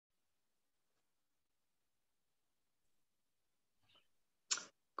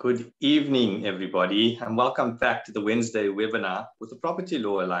Good evening, everybody, and welcome back to the Wednesday webinar with the Property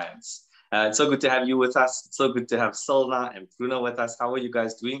Law Alliance. It's so good to have you with us. It's so good to have Cilna and Bruno with us. How are you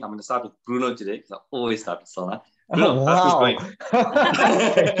guys doing? I'm going to start with Bruno today because I always start with Cilna. Bruno, how's it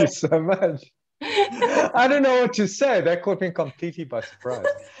going? Thank you so much. I don't know what to say. That caught me completely by surprise.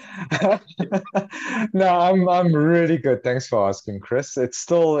 No, I'm really good. Thanks for asking, Chris. It's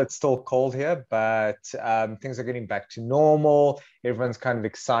still cold here, but things are getting back to normal. Everyone's kind of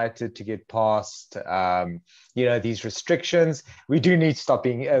excited to get past these restrictions. We do need to stop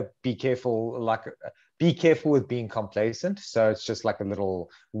being be careful with being complacent. So it's just like a little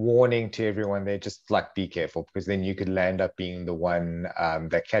warning to everyone there, just like be careful, because then you could land up being the one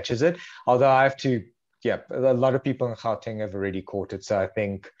that catches it. Although I have to, a lot of people in Gauteng have already caught it. So I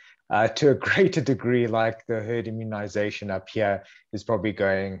think to a greater degree, like the herd immunization up here is probably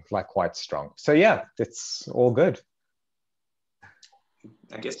going like quite strong. So yeah, it's all good.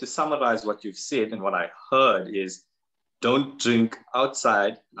 I guess to summarize what you've said and what I heard is don't drink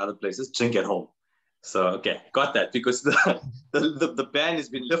outside in other places, drink at home. So, okay, got that, because the ban has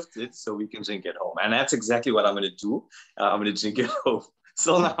been lifted, so we can drink at home. And that's exactly what I'm going to do. I'm going to drink at home.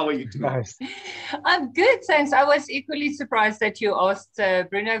 So now, how are you doing? Nice. I'm good, thanks. I was equally surprised that you asked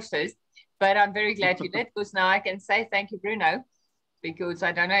Bruno first, but I'm very glad you did, because now I can say thank you, Bruno, because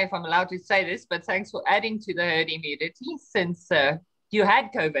I don't know if I'm allowed to say this, but thanks for adding to the herd immunity since you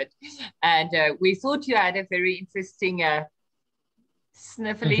had COVID. And we thought you had a very interesting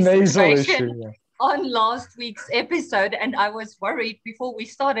sniffly situation on last week's episode, and I was worried before we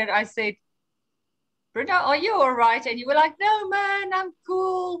started. I said, Bruno, are you all right? And you were like, no, man, I'm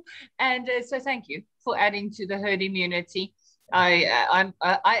cool. And so thank you for adding to the herd immunity.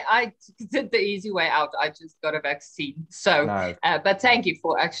 I did the easy way out. I just got a vaccine. So, nice. But thank you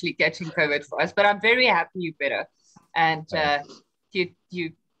for actually catching COVID for us. But I'm very happy you're better. And you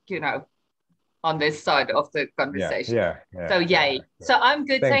know, on this side of the conversation. Yeah. So yay. So I'm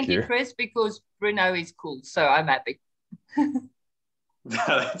good. Thank you, Chris, because Bruno is cool. So I'm happy.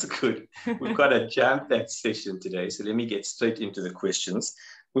 That's good. We've got a jam-packed session today. So let me get straight into the questions.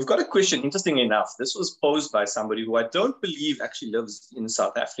 We've got a question, interestingly enough. This was posed by somebody who I don't believe actually lives in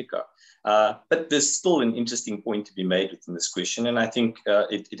South Africa. But there's still an interesting point to be made within this question. And I think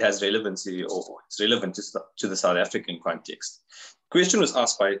it has relevancy, or it's relevant to the South African context. The question was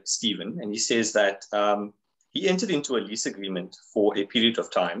asked by Stephen, and he says that he entered into a lease agreement for a period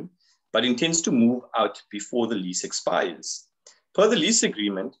of time, but intends to move out before the lease expires. Per the lease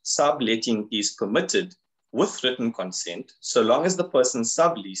agreement, subletting is permitted with written consent, so long as the person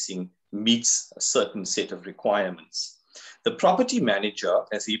subleasing meets a certain set of requirements. The property manager,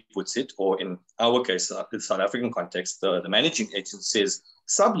 as he puts it, or in our case, the South African context, the managing agent says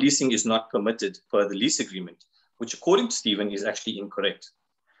subleasing is not permitted per the lease agreement, which according to Stephen is actually incorrect.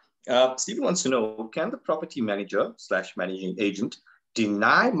 Stephen wants to know, can the property manager / managing agent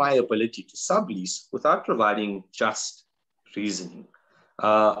deny my ability to sublease without providing just reasoning?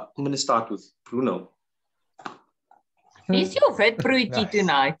 I'm going to start with Bruno. Is your vet broodie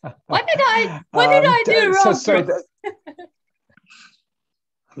tonight? What did I do wrong? Sorry,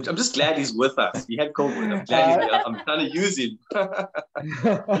 I'm just glad he's with us. He had COVID. I'm glad I'm trying to use him.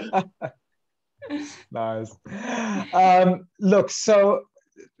 Nice. Look, so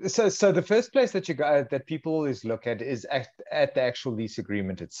the first place that that people always look at is at the actual lease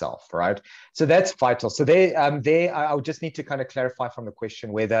agreement itself, right? So that's vital. So I would just need to kind of clarify from the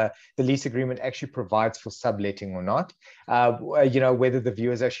question whether the lease agreement actually provides for subletting or not. Whether the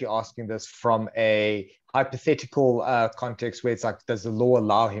viewer is actually asking this from a hypothetical context where it's like, does the law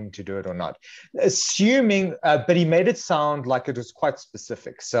allow him to do it or not? Assuming, but he made it sound like it was quite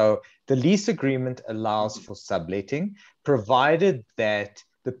specific. So the lease agreement allows for subletting, provided that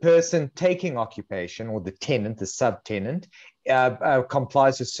the person taking occupation, or the tenant, the subtenant,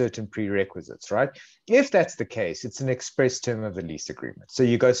 complies with certain prerequisites, right? If that's the case, it's an express term of the lease agreement. So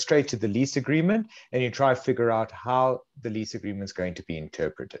you go straight to the lease agreement and you try to figure out how the lease agreement is going to be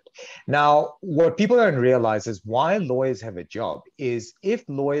interpreted. Now, what people don't realize is why lawyers have a job is if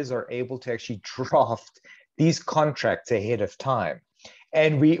lawyers are able to actually draft these contracts ahead of time,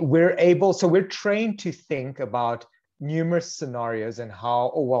 and we're trained to think about numerous scenarios and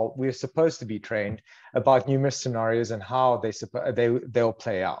we're supposed to be trained about numerous scenarios and how they'll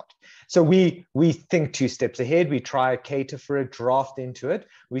play out. So we think 2 steps ahead, we try to cater for it, draft into it,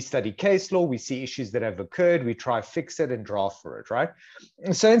 we study case law, we see issues that have occurred, we try to fix it and draft for it, right?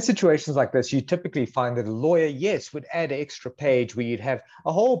 And so in situations like this, you typically find that a lawyer, yes, would add an extra page where you'd have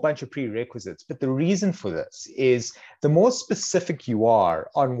a whole bunch of prerequisites. But the reason for this is the more specific you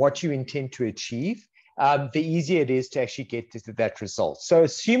are on what you intend to achieve, the easier it is to actually get to that result. So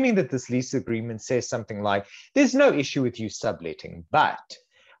assuming that this lease agreement says something like, there's no issue with you subletting, but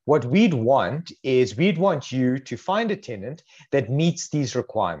what we'd want is we'd want you to find a tenant that meets these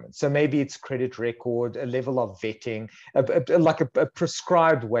requirements. So maybe it's credit record, a level of vetting, like a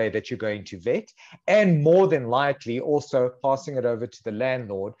prescribed way that you're going to vet, and more than likely also passing it over to the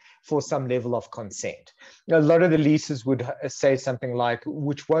landlord for some level of consent. A lot of the leases would say something like,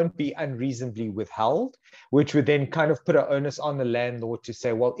 which won't be unreasonably withheld, which would then kind of put an onus on the landlord to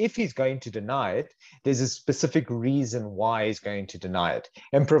say, well, if he's going to deny it, there's a specific reason why he's going to deny it.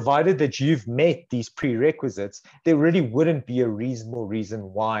 And provided that you've met these prerequisites, there really wouldn't be a reasonable reason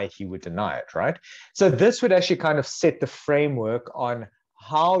why he would deny it, right? So this would actually kind of set the framework on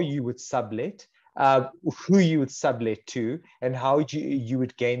how you would sublet, who you would sublet to, and how you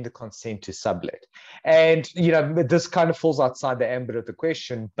would gain the consent to sublet. And, you know, this kind of falls outside the ambit of the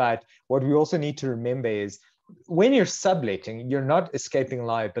question, but what we also need to remember is when you're subletting, you're not escaping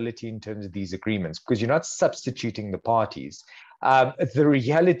liability in terms of these agreements because you're not substituting the parties. The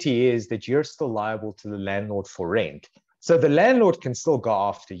reality is that you're still liable to the landlord for rent. So the landlord can still go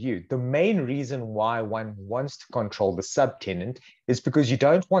after you. The main reason why one wants to control the subtenant is because you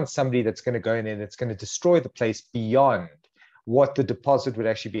don't want somebody that's going to go in there that's going to destroy the place beyond what the deposit would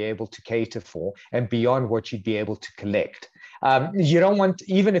actually be able to cater for and beyond what you'd be able to collect. You don't want,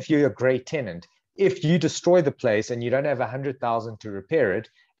 even if you're a great tenant, if you destroy the place and you don't have 100,000 to repair it,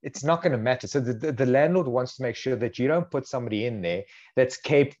 it's not going to matter. So the landlord wants to make sure that you don't put somebody in there that's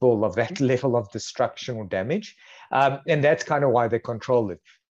capable of that level of destruction or damage. And that's kind of why they control it.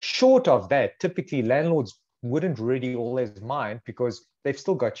 Short of that, typically landlords wouldn't really always mind because they've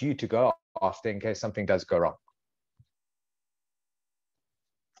still got you to go after in case something does go wrong.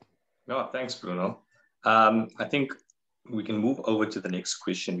 No, thanks, Bruno. I think we can move over to the next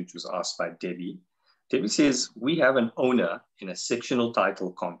question, which was asked by Debbie. Debbie says, we have an owner in a sectional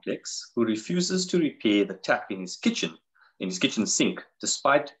title complex who refuses to repair the tap in his kitchen sink,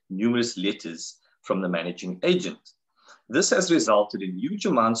 despite numerous letters from the managing agent. This has resulted in huge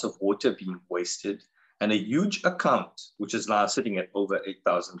amounts of water being wasted and a huge account, which is now sitting at over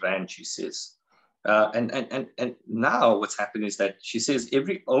 8,000 Rand, she says. And now what's happened is that she says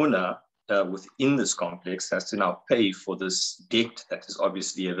every owner within this complex has to now pay for this debt that has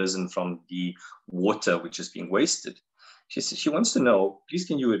obviously arisen from the water which is being wasted. She says she wants to know, please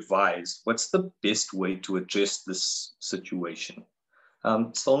can you advise what's the best way to address this situation?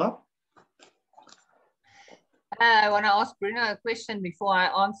 Cilna? I want to ask Bruno a question before I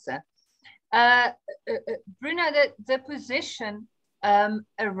answer. Bruno, the position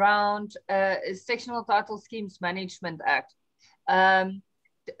around Sectional Title Schemes Management Act,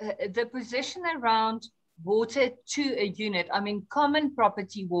 the position around water to a unit, I mean, common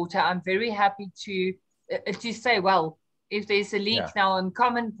property water, I'm very happy to say, well, if there's a leak now on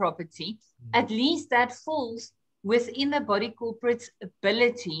common property, at least that falls within the body corporate's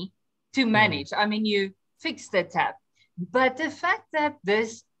ability to manage. I mean, you fix the tap. But the fact that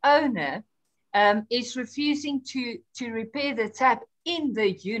this owner is refusing to repair the tap in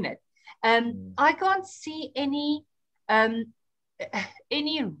the unit, I can't see any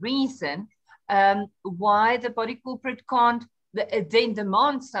reason why the body corporate can't then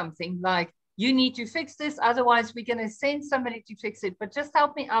demand something like, you need to fix this, otherwise we're going to send somebody to fix it. But just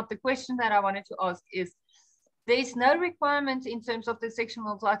help me out. The question that I wanted to ask is, there's no requirement in terms of the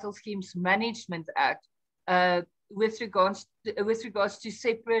Sectional Title Schemes Management Act with regards to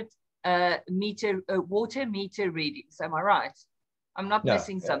separate water meter readings. Am I right? I'm not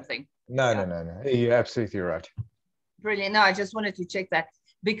missing something. No. You're absolutely right. Brilliant. No, I just wanted to check that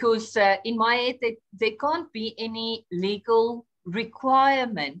because in my head, there can't be any legal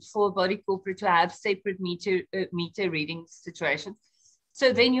requirement for a body corporate to have separate meter reading situations.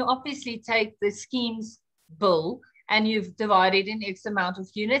 So then you obviously take the scheme's bill and you've divided in X amount of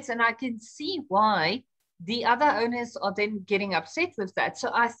units. And I can see why the other owners are then getting upset with that.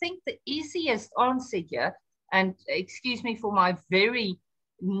 So I think the easiest answer here, and excuse me for my very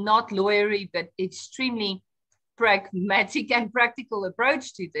not lawyery, but extremely pragmatic and practical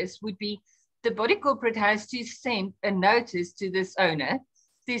approach to this, would be the body corporate has to send a notice to this owner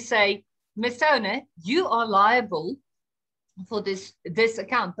to say, Mr. Owner, you are liable for this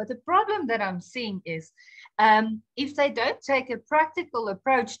account. But the problem that I'm seeing is if they don't take a practical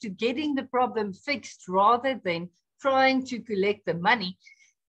approach to getting the problem fixed rather than trying to collect the money,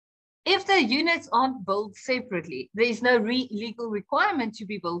 if the units aren't billed separately, there's no legal requirement to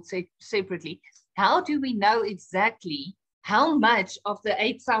be billed separately. How do we know exactly how much of the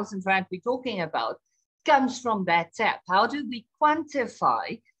 8,000 Rand we're talking about comes from that tap? How do we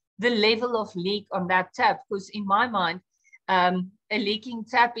quantify the level of leak on that tap, because in my mind, a leaking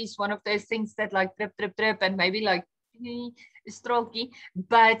tap is one of those things that like drip, drip, drip, and maybe like strokey.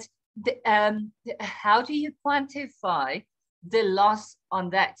 But how do you quantify the loss on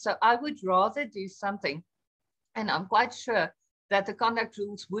that? So I would rather do something, and I'm quite sure that the conduct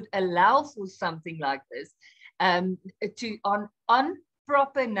rules would allow for something like this, to on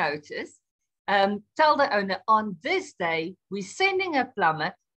proper notice, tell the owner, on this day, we're sending a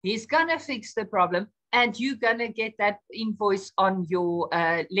plumber, he's gonna fix the problem, and you're gonna get that invoice on your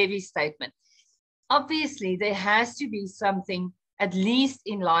levy statement. Obviously, there has to be something at least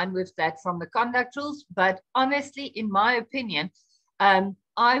in line with that from the conduct rules, but honestly, in my opinion,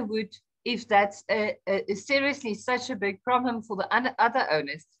 I would, if that's seriously such a big problem for the other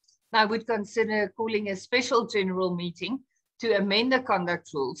owners, I would consider calling a special general meeting to amend the conduct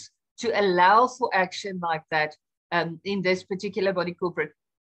rules to allow for action like that in this particular body corporate.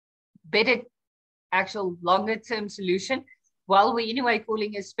 Better actual longer term solution. While we're anyway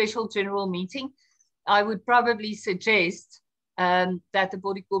calling a special general meeting, I would probably suggest that the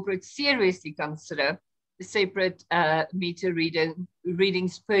body corporate seriously consider separate meter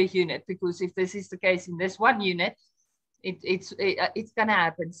readings per unit, because if this is the case in this one unit, it's going to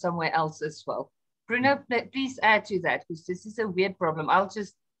happen somewhere else as well. Bruno, please add to that, because this is a weird problem. I'll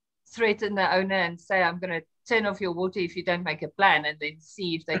just threaten the owner and say, I'm going to turn off your water if you don't make a plan, and then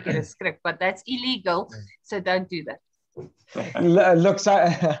see if they get a script. But that's illegal, so don't do that. Look, so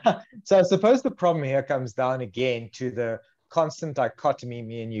I suppose the problem here comes down again to the constant dichotomy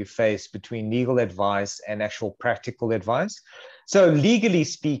me and you face between legal advice and actual practical advice. So legally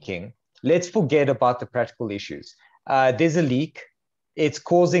speaking, let's forget about the practical issues. There's a leak. It's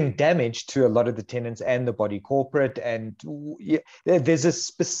causing damage to a lot of the tenants and the body corporate, and there's a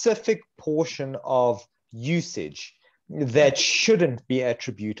specific portion of usage that shouldn't be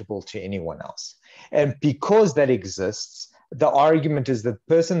attributable to anyone else. And because that exists, the argument is the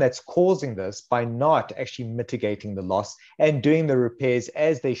person that's causing this, by not actually mitigating the loss and doing the repairs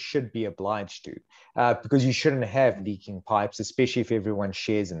as they should be obliged to, because you shouldn't have leaking pipes, especially if everyone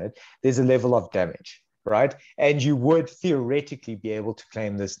shares in it, there's a level of damage, right? And you would theoretically be able to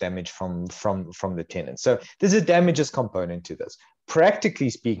claim this damage from the tenant. So there's a damages component to this. Practically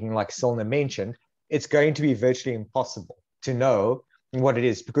speaking, like Cilna mentioned, it's going to be virtually impossible to know what it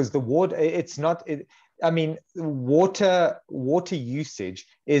is, because the water, water usage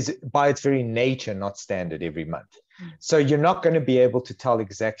is by its very nature not standard every month. So you're not going to be able to tell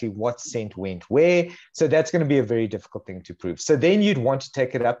exactly what cent went where. So that's going to be a very difficult thing to prove. So then you'd want to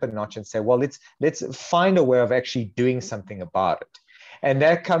take it up a notch and say, well, let's find a way of actually doing something about it. And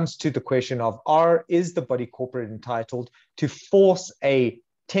that comes to the question of, is the body corporate entitled to force a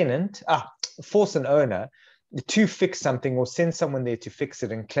tenant, force an owner to fix something, or send someone there to fix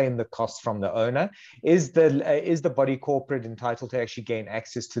it and claim the cost from the owner? Is the body corporate entitled to actually gain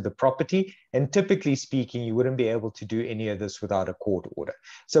access to the property? And typically speaking, you wouldn't be able to do any of this without a court order.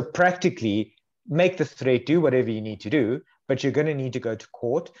 So practically, make the threat, do whatever you need to do, but you're going to need to go to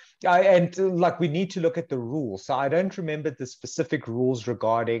court. We need to look at the rules. So I don't remember the specific rules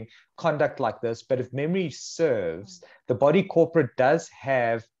regarding conduct like this, but if memory serves, the body corporate does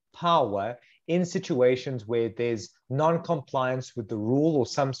have power in situations where there's non-compliance with the rule, or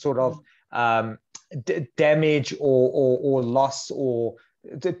some sort of damage or loss, or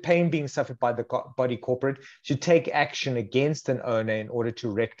the pain being suffered by the body corporate, should take action against an owner in order to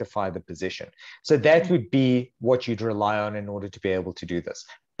rectify the position. So that would be what you'd rely on in order to be able to do this.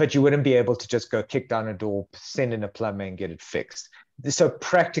 But you wouldn't be able to just go kick down a door, send in a plumber and get it fixed. So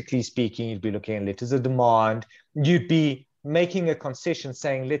practically speaking, you'd be looking at letters of demand. You'd be making a concession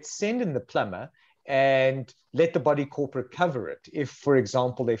saying, let's send in the plumber and let the body corporate cover it. If, for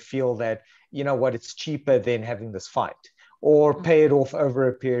example, they feel that, you know what, it's cheaper than having this fight, or pay it off over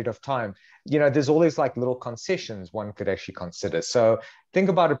a period of time. You know, there's always like little concessions one could actually consider. So think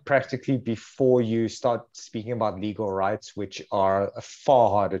about it practically before you start speaking about legal rights, which are far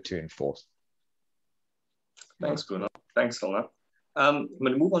harder to enforce. Thanks, Bruno. Thanks, Cilna. I'm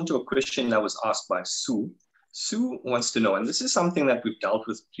going to move on to a question that was asked by Sue. Sue wants to know, and this is something that we've dealt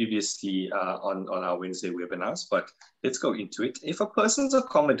with previously on our Wednesday webinars, but let's go into it. If a person's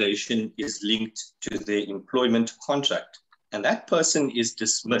accommodation is linked to their employment contract and that person is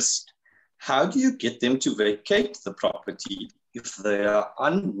dismissed, how do you get them to vacate the property if they are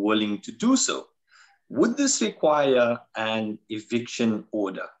unwilling to do so? Would this require an eviction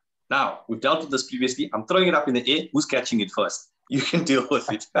order? Now, we've dealt with this previously. I'm throwing it up in the air. Who's catching it first? You can deal with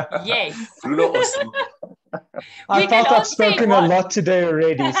it. Yes. Bruno or Simao? I felt I've spoken a lot today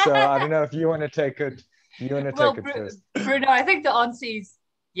already, so I don't know if you want to take it. You want to take it first. Bruno, I think the answer is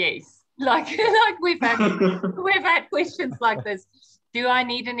Yes. Like we've had questions like this. Do I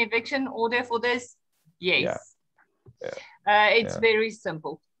need an eviction order for this? Yes. It's very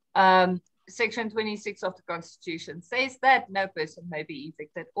simple. Section 26 of the Constitution says that no person may be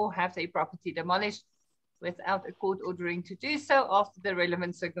evicted or have their property demolished without a court ordering to do so after the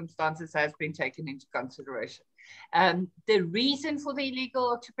relevant circumstances has been taken into consideration. The reason for the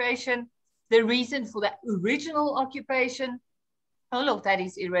illegal occupation, the reason for the original occupation, all of that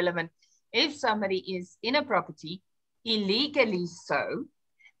is irrelevant. If somebody is in a property illegally so,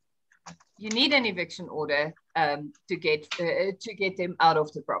 you need an eviction order to get them out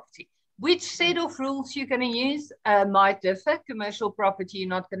of the property. Which set of rules you're going to use might differ. Commercial property, you're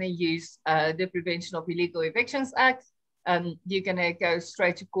not going to use the Prevention of Illegal Evictions Act. You're going to go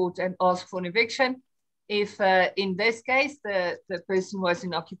straight to court and ask for an eviction. If in this case, the person was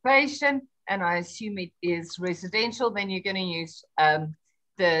in occupation, and I assume it is residential, then you're going to use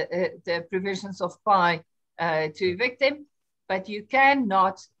the provisions of PI to evict them. But you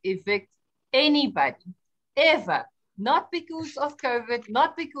cannot evict anybody, ever. Not because of COVID,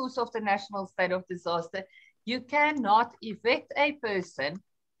 not because of the national state of disaster. You cannot evict a person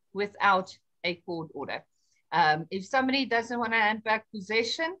without a court order. If somebody doesn't want to hand back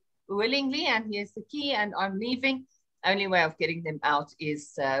possession willingly, and here's the key, and I'm leaving, only way of getting them out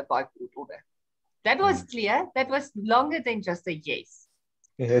is by court order. That was clear. That was longer than just a yes.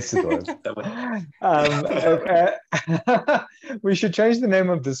 Yes, it was. We should change the name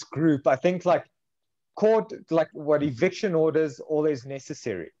of this group. I think court, what eviction orders always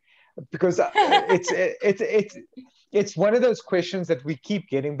necessary, because it's one of those questions that we keep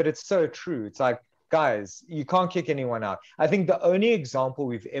getting, but it's so true. It's like, guys, you can't kick anyone out. I think the only example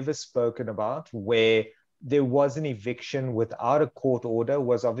we've ever spoken about where there was an eviction without a court order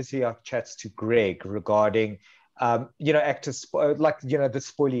was obviously our chats to Greg regarding the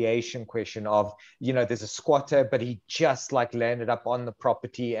spoliation question of, there's a squatter, but he just landed up on the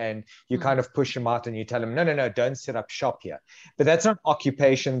property, and you kind of push him out and you tell him, no, don't set up shop here. But that's not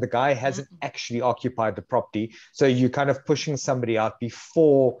occupation. The guy hasn't actually occupied the property. So you're kind of pushing somebody out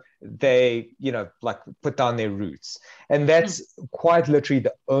before they, put down their roots. And that's quite literally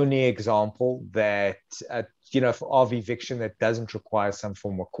the only example that, of eviction that doesn't require some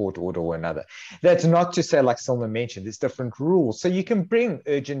form of court order or another. That's not to say, like Cilna mentioned, there's different rules. So you can bring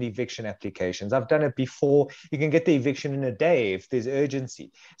urgent eviction applications. I've done it before. You can get the eviction in a day if there's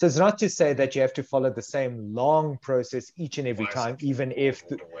urgency. So it's not to say that you have to follow the same long process each and every time, even if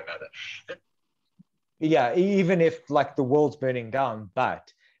the world's burning down,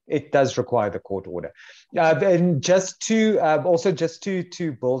 but it does require the court order. And just to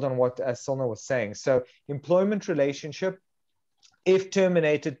build on what Cilna was saying, so employment relationship, if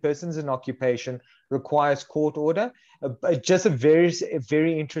terminated, persons in occupation, requires court order. Just a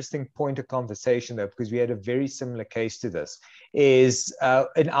very interesting point of conversation though, because we had a very similar case to this, is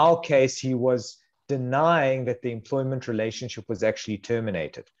in our case, he was denying that the employment relationship was actually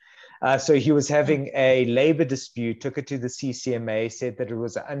terminated. So he was having a labor dispute, took it to the CCMA, said that it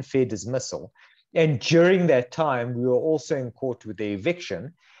was an unfair dismissal. And during that time, we were also in court with the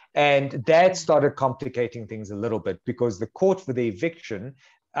eviction. And that started complicating things a little bit, because the court for the eviction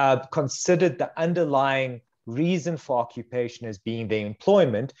considered the underlying reason for occupation as being the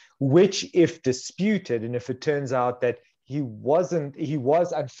employment, which, if disputed, and if it turns out that he was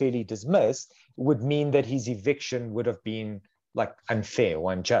unfairly dismissed, would mean that his eviction would have been unfair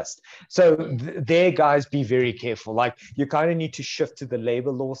or unjust. So there, guys, be very careful. You kind of need to shift to the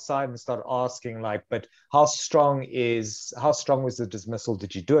labor law side and start asking, but how strong was the dismissal?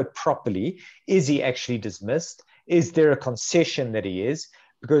 Did you do it properly? Is he actually dismissed? Is there a concession that he is?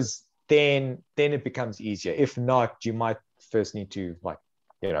 Because then it becomes easier. If not, you might first need to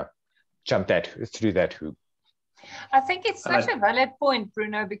jump through that hoop. I think it's such a valid point,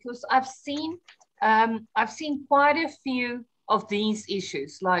 Bruno, because I've seen quite a few of these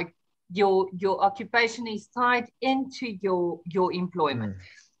issues, like your occupation is tied into your employment.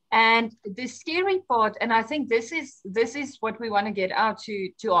 And the scary part, and I think this is what we want to get out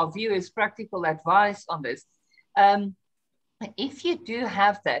to our viewers, practical advice on this. If you do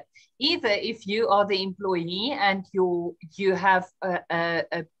have that, either if you are the employee and you have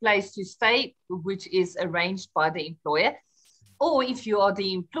a place to stay, which is arranged by the employer, or if you are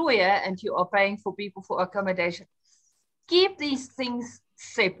the employer and you are paying for people for accommodation, keep these things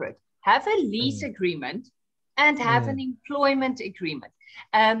separate. Have a lease agreement and have an employment agreement.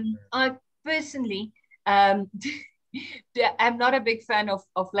 I personally I'm not a big fan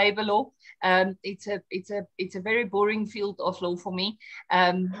of labor law. It's a very boring field of law for me. I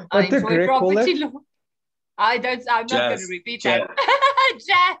enjoy property law. I'm not going to repeat that.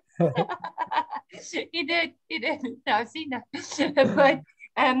 He did. No, see, no. But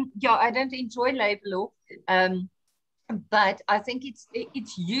yeah, I don't enjoy labor law. But I think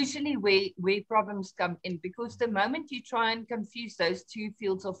it's usually where problems come in, because the moment you try and confuse those two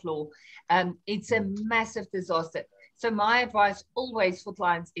fields of law, it's a massive disaster. So my advice always for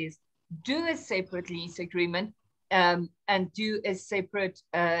clients is do a separate lease agreement, and do a separate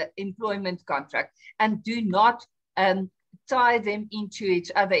employment contract, and do not tie them into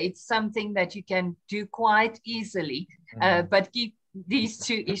each other. It's something that you can do quite easily, but keep these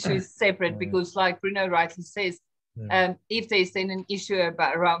two issues separate, because like Bruno rightly says, if there's then an issue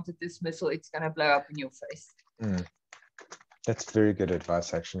around the dismissal, it's going to blow up in your face. That's very good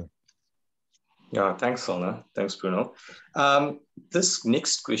advice, actually. Yeah, thanks, Cilna. Thanks, Bruno. This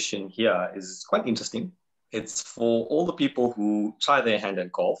next question here is quite interesting. It's for all the people who try their hand at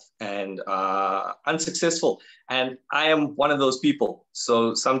golf and are unsuccessful. And I am one of those people.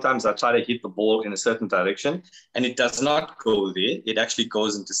 So sometimes I try to hit the ball in a certain direction and it does not go there. It actually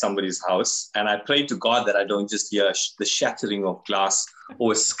goes into somebody's house. And I pray to God that I don't just hear the shattering of glass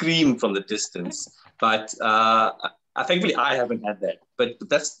or a scream from the distance. But thankfully, I haven't had that. But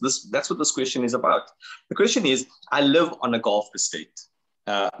that's what this question is about. The question is, I live on a golf estate.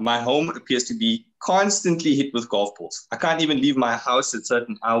 My home appears to be constantly hit with golf balls. I can't even leave my house at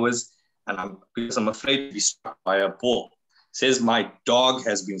certain hours, and because I'm afraid to be struck by a ball. It says my dog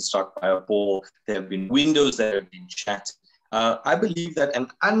has been struck by a ball. There have been windows that have been shattered. I believe that an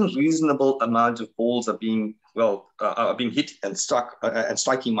unreasonable amount of balls are being hit and struck and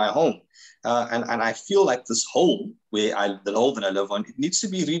striking my home. And I feel like this hole the hole that I live on, it needs to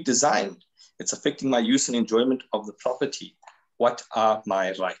be redesigned. It's affecting my use and enjoyment of the property. What are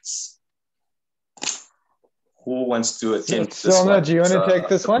my rights? Who wants to attempt this one? Do you want to take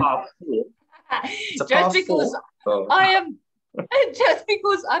this one? Just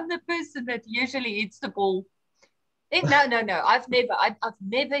because I'm the person that usually hits the ball. No. I've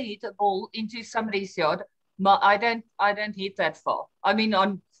never hit a ball into somebody's yard. I don't hit that far. I mean,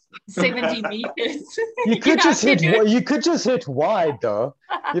 on 70 meters. You could just hit wide though.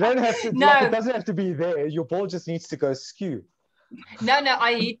 You don't have to. No. Like, it doesn't have to be there. Your ball just needs to go skew. No,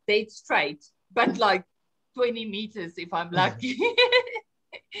 I hit dead straight, but like 20 meters if I'm lucky.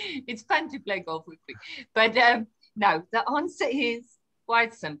 It's fun to play golf with me. But no, the answer is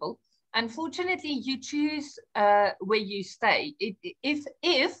quite simple. Unfortunately, you choose where you stay.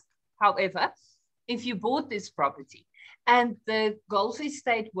 However, if you bought this property and the golf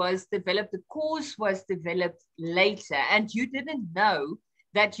estate was developed, the course was developed later, and you didn't know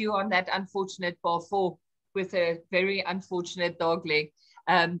that you're on that unfortunate par 4 with a very unfortunate dog leg.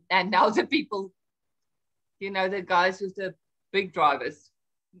 And now the people, the guys with the big drivers,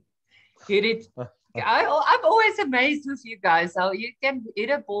 hit it. I'm always amazed with you guys, how you can hit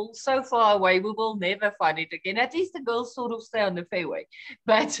a ball so far away, we will never find it again. At least the girls sort of stay on the fairway.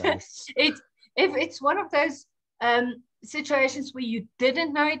 But nice. If it's one of those situations where you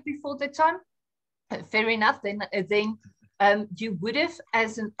didn't know it before the time, fair enough, then you would have,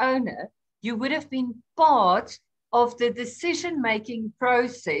 as an owner, you would have been part of the decision-making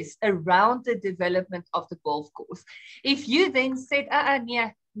process around the development of the golf course. If you then said,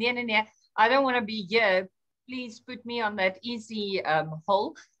 no, I don't want to be here, please put me on that easy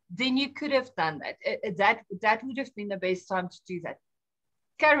hole, then you could have done that. That would have been the best time to do that.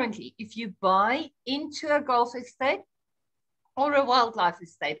 Currently, if you buy into a golf estate or a wildlife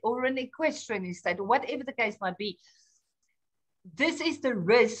estate or an equestrian estate or whatever the case might be, this is the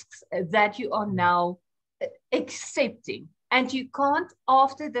risks that you are now accepting. And you can't,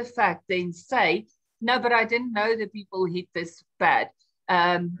 after the fact, then say, no, but I didn't know the people hit this bad.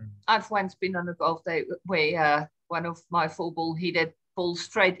 I've once been on a golf day where one of my 4-ball hit a ball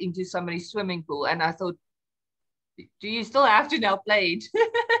straight into somebody's swimming pool. And I thought, do you still have to now play it?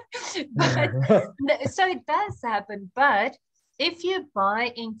 So it does happen. But if you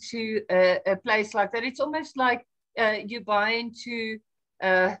buy into a place like that, it's almost like you buy into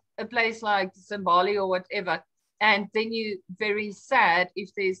a place like Zimbabwe or whatever, and then you're very sad if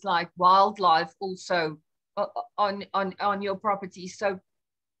there's like wildlife also on your property. So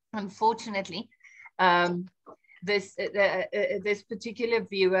unfortunately, this particular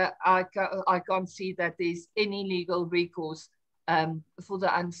viewer, I can't see that there's any legal recourse for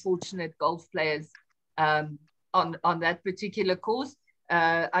the unfortunate golf players on that particular course.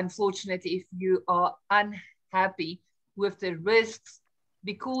 Unfortunately, if you are unhappy with the risks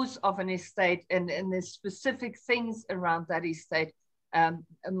because of an estate and the specific things around that estate,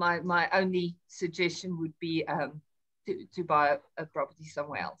 my only suggestion would be to buy a property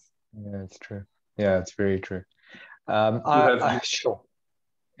somewhere else. Yeah, it's true. Yeah, it's very true. Sure.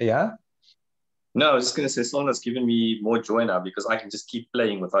 Yeah. No, I was just going to say, Cilna's given me more joy now because I can just keep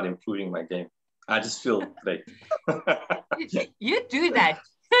playing without improving my game. I just feel great. You do that.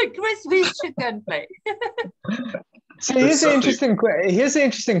 Chris, we should go and play. So here's an interesting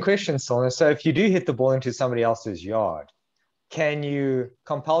question, Cilna. So if you do hit the ball into somebody else's yard, can you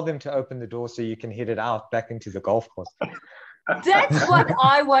compel them to open the door so you can hit it out back into the golf course? That's what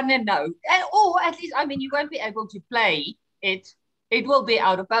I want to know. Or at least, I mean, you won't be able to play it. It will be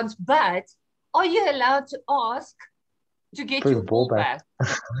out of bounds. But are you allowed to ask to get your ball back?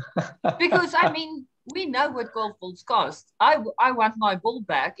 Because, I mean, we know what golf balls cost. I want my ball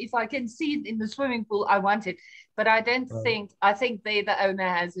back. If I can see it in the swimming pool, I want it. But I think the owner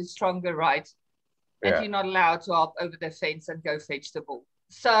has a stronger right. And you're not allowed to hop over the fence and go fetch the ball.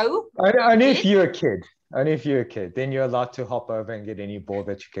 So only if you're a kid. Only if you're a kid. Then you're allowed to hop over and get any ball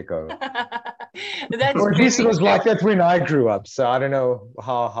that you kick over. Or at least it was like that when I grew up. So I don't know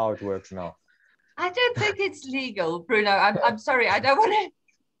how it works now. I don't think it's legal, Bruno. I'm sorry. I don't want to.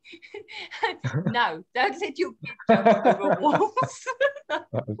 No, don't let your kids jump over walls.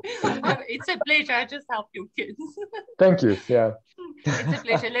 It's a pleasure. I just help your kids. Thank you. Yeah. It's a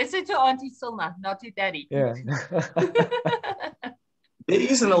pleasure. Listen to Auntie Cilna, not to Daddy. Yeah. There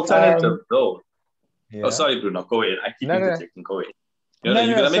is an alternative, though. Yeah. Oh, sorry, Bruno. Go ahead. I keep interjecting. Go ahead. You're going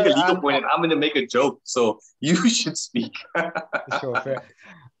to make a legal point, and I'm going to make a joke. So you should speak. Sure. Fair.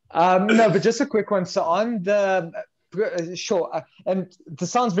 No, but just a quick one. So on the sure, and this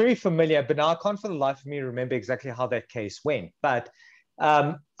sounds very familiar, but now I can't for the life of me remember exactly how that case went. But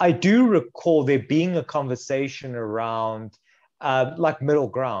I do recall there being a conversation around like middle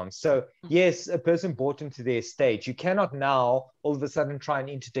ground. So yes, a person bought into the estate. You cannot now all of a sudden try and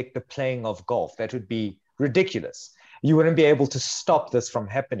interdict the playing of golf. That would be ridiculous. You wouldn't be able to stop this from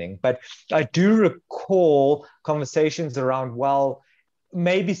happening. But I do recall conversations around, well,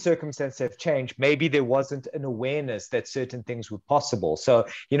 maybe circumstances have changed. Maybe there wasn't an awareness that certain things were possible. So,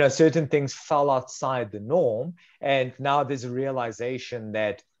 certain things fell outside the norm. And now there's a realization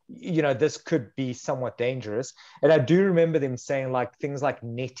that, this could be somewhat dangerous. And I do remember them saying like things like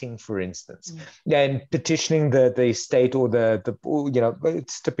netting, for instance, and petitioning the estate or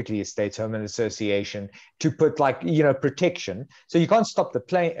it's typically estate's homeowner association to put like, protection. So you can't stop the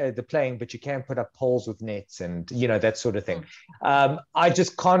playing, but you can put up poles with nets and, that sort of thing. I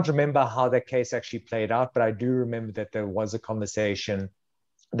just can't remember how that case actually played out, but I do remember that there was a conversation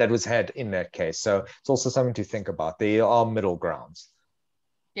that was had in that case. So it's also something to think about. There are middle grounds.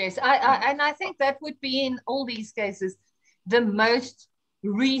 Yes, I think that would be in all these cases the most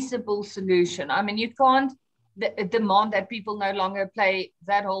reasonable solution. I mean, you can't demand that people no longer play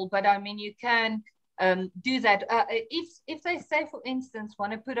that hole, but I mean, you can do that. If they say, for instance,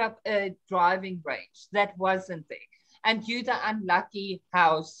 want to put up a driving range that wasn't there, and you the unlucky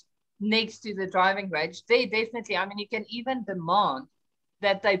house next to the driving range, they definitely, I mean, you can even demand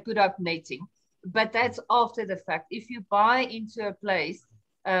that they put up netting, but that's after the fact. If you buy into a place,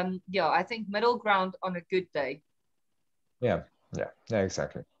 I think middle ground on a good day. Yeah,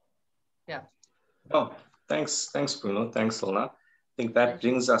 exactly. Yeah. Oh, thanks, Bruno. Thanks, Cilna. I think that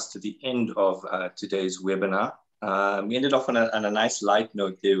brings us to the end of today's webinar. We ended off on a nice light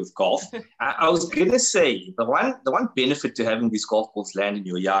note there with golf. I was going to say the one benefit to having these golf balls land in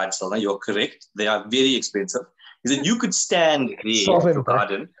your yard, Cilna, you're correct. They are very expensive. Is that you could stand there in your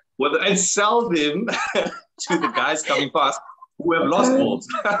garden and sell them to the guys coming past who have lost balls.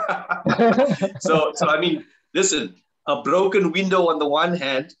 So I mean, listen, a broken window on the one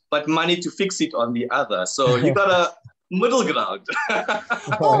hand, but money to fix it on the other. So you got a middle ground.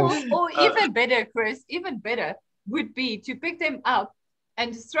 or even better, Chris, even better would be to pick them up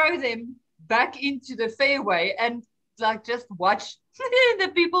and throw them back into the fairway and like just watch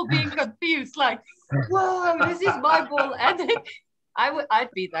the people being confused, like, whoa, this is my ball. And then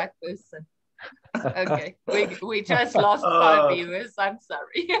I'd be that person. Okay, we just lost 5 viewers. I'm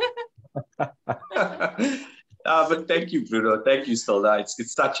sorry. But thank you, Bruno. Thank you, Cilna.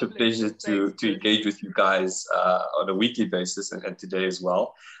 It's such a pleasure to engage with you guys on a weekly basis and today as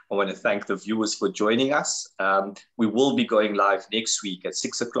well. I want to thank the viewers for joining us. We will be going live next week at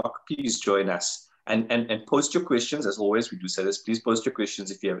 6 o'clock. Please join us and post your questions. As always, we do say this. Please post your questions.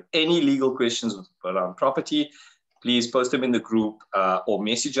 If you have any legal questions around property, please post them in the group or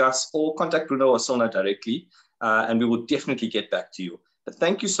message us or contact Bruno or Cilna directly, and we will definitely get back to you. But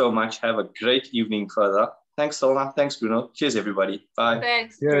thank you so much. Have a great evening further. Thanks, Cilna. Thanks, Bruno. Cheers, everybody. Bye.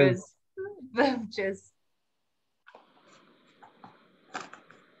 Thanks, Chris. Cheers.